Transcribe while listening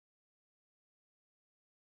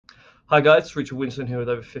Hi guys, Richard Winstone here with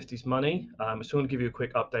Over 50s Money. I just want to give you a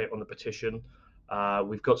quick update on the petition.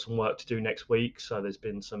 We've got some work to do next week, so there's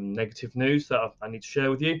been some negative news that I need to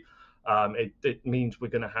share with you. It means we're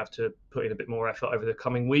going to have to put in a bit more effort over the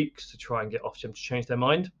coming weeks to try and get Ofgem to change their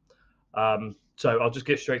mind. So I'll just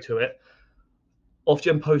get straight to it.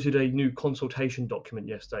 Ofgem posted a new consultation document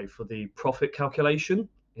yesterday for the profit calculation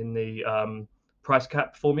in the price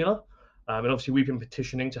cap formula. And obviously, we've been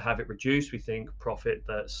petitioning to have it reduced. We think profit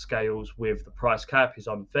that scales with the price cap is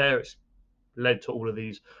unfair. It's led to all of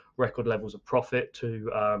these record levels of profit to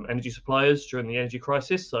energy suppliers during the energy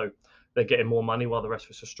crisis. So they're getting more money while the rest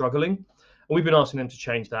of us are struggling. And we've been asking them to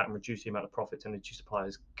change that and reduce the amount of profits energy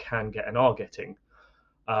suppliers can get and are getting.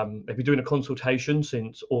 They've been doing a consultation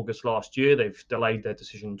since August last year. They've delayed their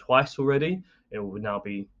decision twice already. It will now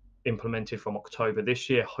be implemented from October this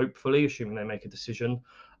year, hopefully, assuming they make a decision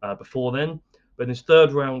before then. But in this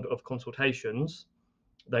third round of consultations,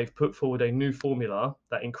 they've put forward a new formula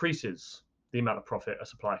that increases the amount of profit a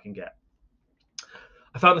supplier can get.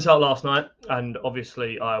 I found this out last night, and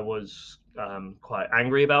obviously I was quite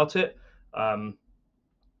angry about it.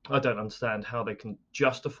 I don't understand how they can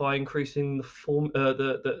justify increasing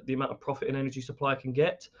the amount of profit an energy supplier can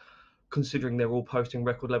get, considering they're all posting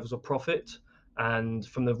record levels of profit. And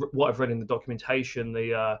from what I've read in the documentation,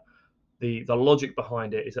 the logic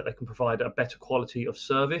behind it is that they can provide a better quality of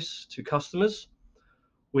service to customers,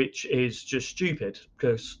 which is just stupid.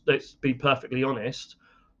 Because let's be perfectly honest,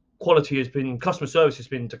 customer service has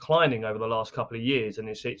been declining over the last couple of years, and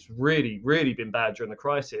it's really been bad during the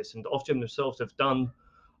crisis. And Ofgem themselves have done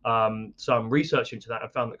some research into that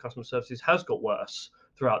and found that customer services has got worse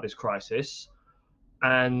throughout this crisis.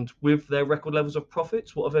 And with their record levels of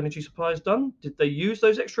profits, what have energy suppliers done? Did they use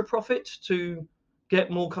those extra profits to get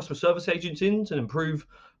more customer service agents in to improve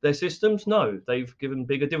their systems? No, they've given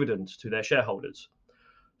bigger dividends to their shareholders.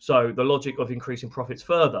 So the logic of increasing profits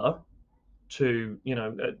further to,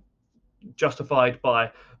 justified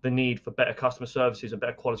by the need for better customer services and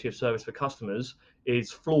better quality of service for customers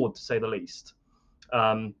is flawed, to say the least.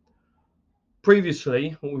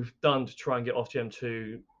 Previously, what we've done to try and get Ofgem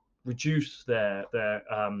to reduce their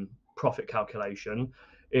profit calculation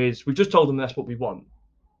is we've just told them that's what we want.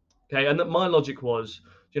 Okay, and that my logic was,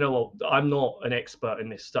 you know what, I'm not an expert in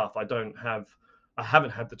this stuff. I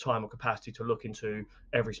haven't had the time or capacity to look into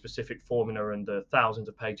every specific formula and the thousands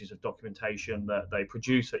of pages of documentation that they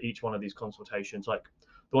produce at each one of these consultations. Like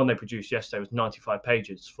the one they produced yesterday was 95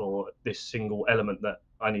 pages for this single element that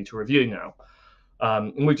I need to review now.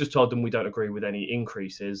 And we've just told them we don't agree with any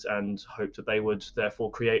increases and hope that they would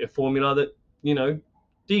therefore create a formula that,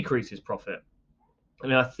 decreases profit. I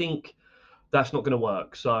mean, I think that's not going to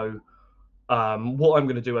work. So what I'm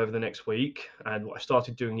going to do over the next week, and what I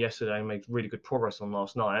started doing yesterday and made really good progress on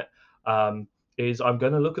last night, is I'm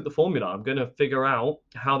going to look at the formula. I'm going to figure out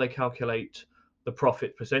how they calculate the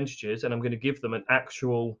profit percentages, and I'm going to give them an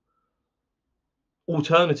actual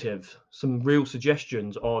alternative, some real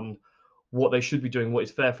suggestions on what they should be doing, what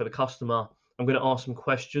is fair for the customer. I'm going to ask some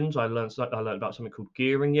questions. I learned about something called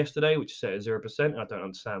gearing yesterday, which is set at 0%. I don't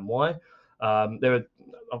understand why. I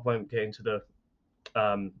won't get into the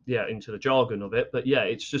into the jargon of it, but yeah,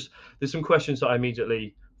 it's just there's some questions that I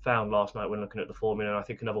immediately found last night when looking at the formula, and I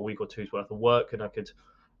think another week or two's worth of work, and I could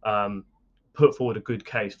put forward a good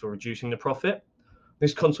case for reducing the profit.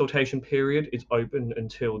 This consultation period is open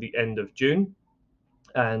until the end of June.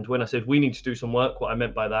 And when I said we need to do some work, what I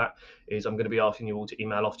meant by that is I'm going to be asking you all to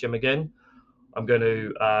email Ofgem again. I'm going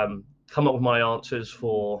to come up with my answers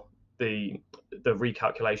for the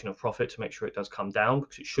recalculation of profit to make sure it does come down,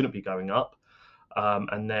 because it shouldn't be going up.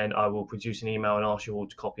 And then I will produce an email and ask you all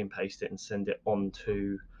to copy and paste it and send it on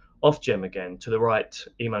to Ofgem again, to the right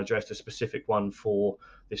email address, the specific one for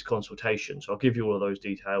this consultation. So I'll give you all of those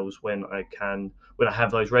details when I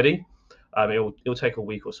have those ready. It'll take a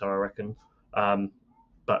week or so, I reckon.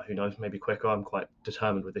 But who knows, maybe quicker. I'm quite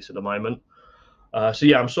determined with this at the moment. So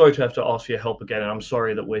yeah, I'm sorry to have to ask for your help again, and I'm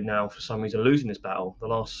sorry that we're now, for some reason, losing this battle. The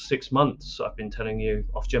last 6 months, I've been telling you,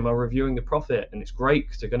 Ofgem are reviewing the profit, and it's great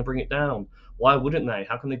because they're going to bring it down. Why wouldn't they?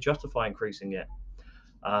 How can they justify increasing it?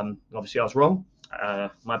 Obviously, I was wrong.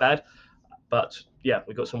 My bad. But yeah,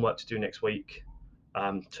 we've got some work to do next week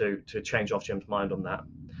to change Ofgem's mind on that.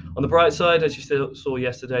 On the bright side, as you saw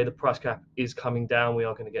yesterday, the price cap is coming down. We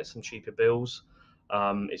are going to get some cheaper bills.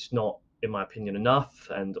 It's not, in my opinion, enough,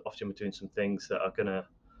 and Ofgem are doing some things that are going to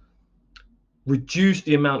reduce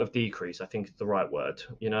the amount of decrease, I think is the right word.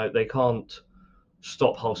 They can't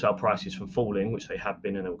stop wholesale prices from falling, which they have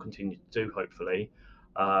been and they will continue to do, hopefully.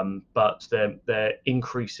 but they're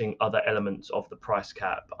increasing other elements of the price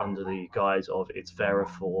cap under the guise of it's fairer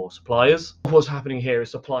for suppliers. What's happening here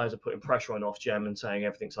is suppliers are putting pressure on Ofgem and saying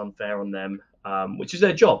everything's unfair on them, which is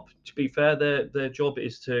their job. To be fair, their job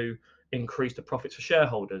is to increase the profits for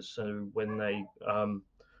shareholders. So when they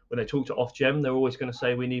talk to Ofgem, they're always going to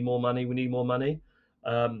say we need more money, we need more money,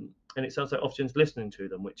 and it sounds like Ofgem's listening to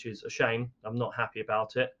them, which is a shame. I'm not happy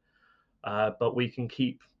about it. But we can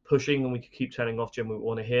keep pushing and we can keep telling Ofgem what we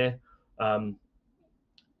want to hear.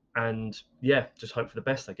 And yeah, just hope for the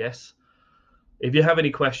best, I guess. If you have any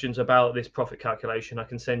questions about this profit calculation, I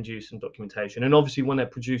can send you some documentation. And obviously, when I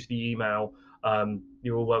produce the email,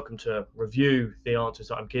 you're all welcome to review the answers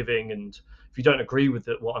that I'm giving. And if you don't agree with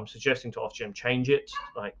what I'm suggesting to Ofgem, change it.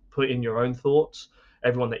 Like, put in your own thoughts.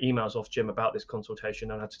 Everyone that emails Ofgem about this consultation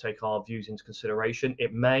knows how to take our views into consideration.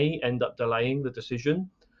 It may end up delaying the decision.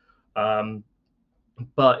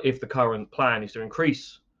 But if the current plan is to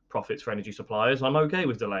increase profits for energy suppliers, I'm okay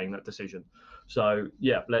with delaying that decision. So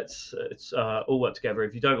yeah, let's all work together.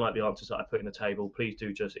 If you don't like the answers that I put in the table, please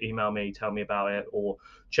do just email me, tell me about it, or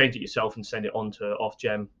change it yourself and send it on to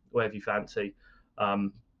Ofgem, wherever you fancy.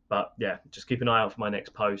 But yeah, just keep an eye out for my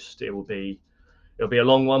next post. It'll be a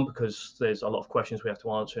long one because there's a lot of questions we have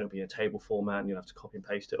to answer. It'll be in a table format, and you'll have to copy and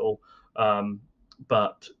paste it all.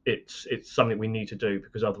 But it's something we need to do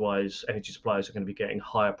because otherwise energy suppliers are going to be getting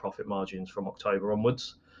higher profit margins from October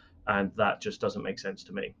onwards, and that just doesn't make sense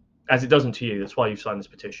to me, as it doesn't to you. That's why you've signed this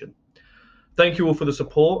petition. Thank you all for the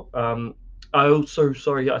support. I also,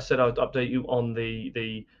 sorry, I said I'd update you on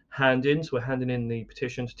the hand-ins. We're handing in the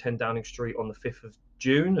petition to 10 Downing Street on the 5th of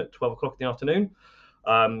June at 12 o'clock in the afternoon.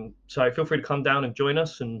 So feel free to come down and join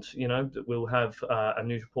us, and we'll have a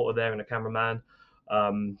news reporter there and a cameraman.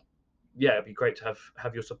 Yeah, it'd be great to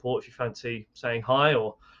have your support. If you fancy saying hi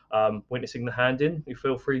or witnessing the hand in, you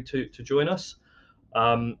feel free to join us.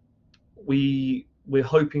 We're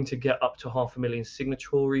hoping to get up to 500,000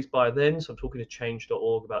 signatories by then. So I'm talking to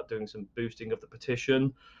change.org about doing some boosting of the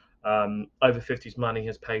petition. Over 50's money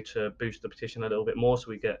has paid to boost the petition a little bit more, so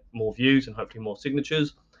we get more views and hopefully more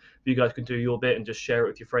signatures. If you guys can do your bit and just share it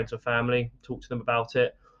with your friends and family, talk to them about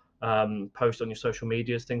it, post on your social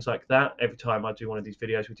medias, things like that. Every time I do one of these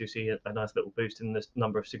videos, we do see a nice little boost in the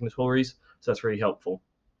number of signatories, so that's really helpful.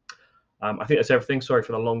 I think that's everything. Sorry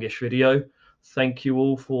for the longish video. Thank you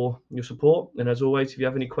all for your support, and as always, if you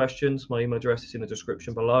have any questions, my email address is in the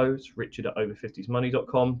description below. It's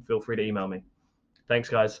richard@over50smoney.com. Feel free to email me. Thanks,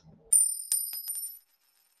 guys.